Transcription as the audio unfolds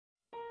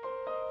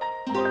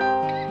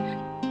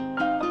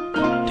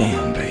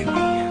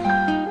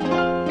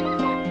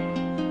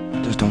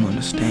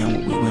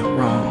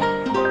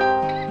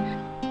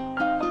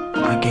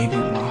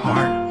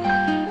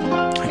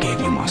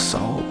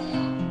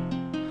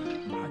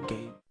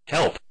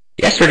Help!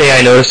 Yesterday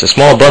I noticed a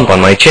small bump on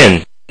my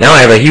chin. Now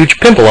I have a huge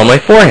pimple on my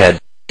forehead.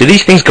 Do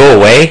these things go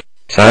away?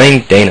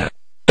 Signed, Dana.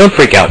 Don't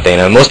freak out,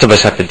 Dana. Most of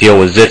us have to deal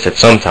with zits at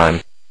some time.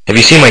 Have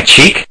you seen my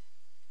cheek?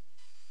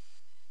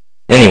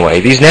 Anyway,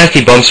 these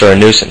nasty bumps are a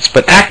nuisance,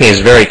 but acne is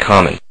very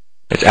common.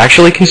 It's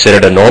actually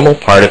considered a normal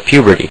part of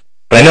puberty.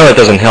 But I know it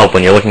doesn't help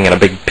when you're looking at a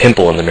big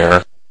pimple in the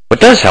mirror. What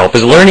does help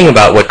is learning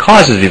about what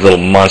causes these little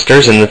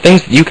monsters and the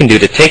things that you can do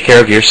to take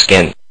care of your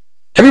skin.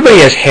 Everybody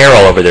has hair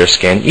all over their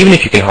skin, even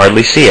if you can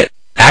hardly see it.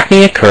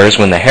 Acne occurs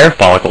when the hair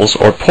follicles,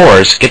 or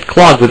pores, get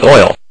clogged with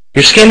oil.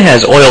 Your skin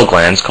has oil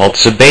glands called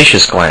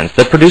sebaceous glands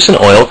that produce an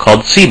oil called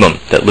sebum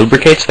that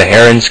lubricates the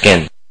hair and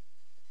skin.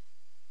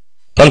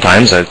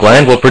 Sometimes a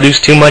gland will produce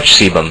too much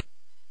sebum.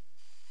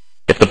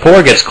 If the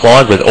pore gets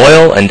clogged with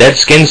oil and dead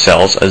skin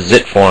cells, a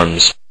zit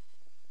forms.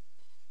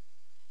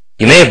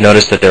 You may have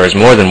noticed that there is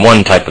more than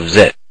one type of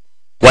zit.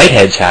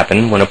 Whiteheads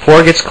happen when a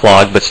pore gets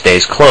clogged but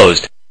stays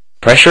closed.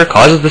 Pressure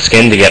causes the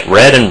skin to get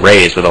red and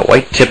raised with a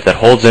white tip that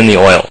holds in the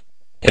oil.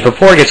 If a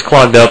pore gets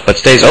clogged up but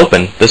stays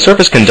open, the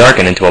surface can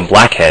darken into a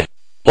blackhead.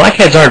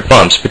 Blackheads aren't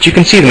bumps, but you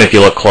can see them if you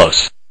look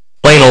close.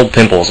 Plain old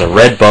pimples, a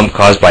red bump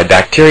caused by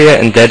bacteria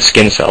and dead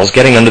skin cells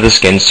getting under the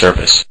skin's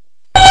surface.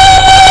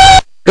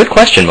 Good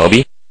question,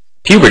 Moby.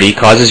 Puberty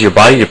causes your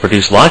body to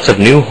produce lots of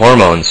new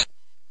hormones.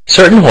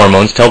 Certain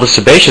hormones tell the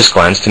sebaceous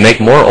glands to make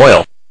more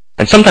oil,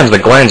 and sometimes the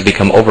glands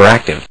become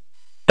overactive.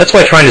 That's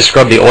why trying to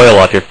scrub the oil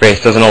off your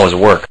face doesn't always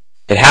work.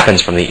 It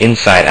happens from the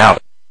inside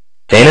out.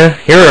 Dana,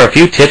 here are a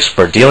few tips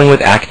for dealing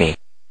with acne.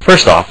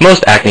 First off,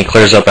 most acne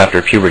clears up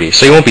after puberty,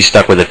 so you won't be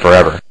stuck with it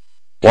forever.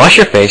 Wash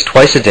your face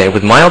twice a day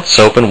with mild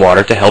soap and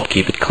water to help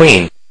keep it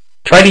clean.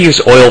 Try to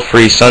use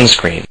oil-free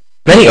sunscreen.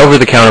 Many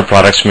over-the-counter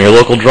products from your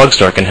local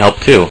drugstore can help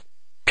too.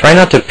 Try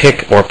not to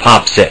pick or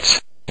pop zits.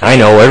 I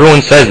know,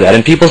 everyone says that,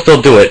 and people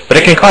still do it, but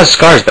it can cause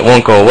scars that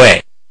won't go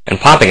away. And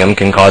popping them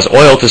can cause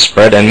oil to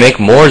spread and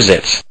make more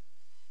zits.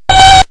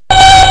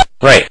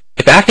 Right.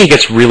 If acne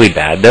gets really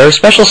bad, there are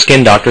special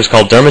skin doctors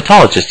called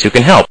dermatologists who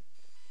can help.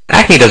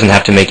 Acne doesn't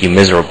have to make you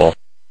miserable.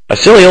 A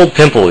silly old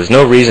pimple is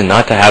no reason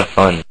not to have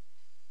fun.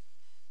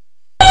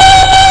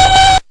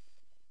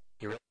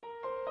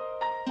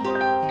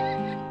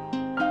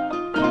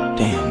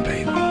 Damn,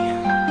 baby.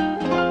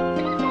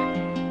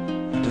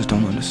 I just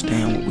don't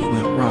understand what we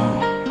went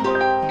wrong.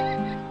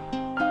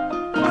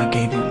 I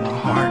gave you my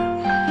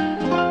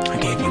heart. I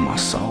gave you my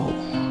soul.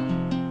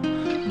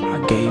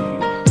 I gave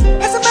you...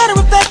 As a matter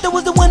of fact, I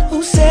was the one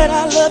who said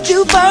I loved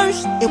you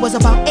first. It was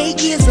about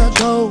 8 years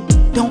ago.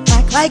 Don't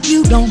act like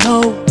you don't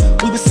know.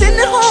 We were sitting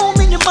at home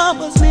in your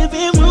mama's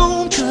living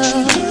room, 'cause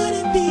you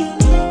couldn't be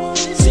alone.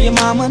 See, your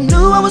mama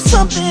knew I was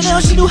something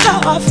else. She knew how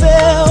I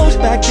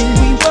felt. Back then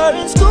we were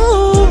in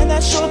school, and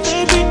that's your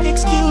favorite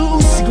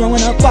excuse. See,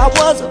 growing up I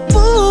was a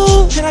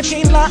fool, and I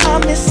can't lie, I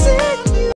miss it.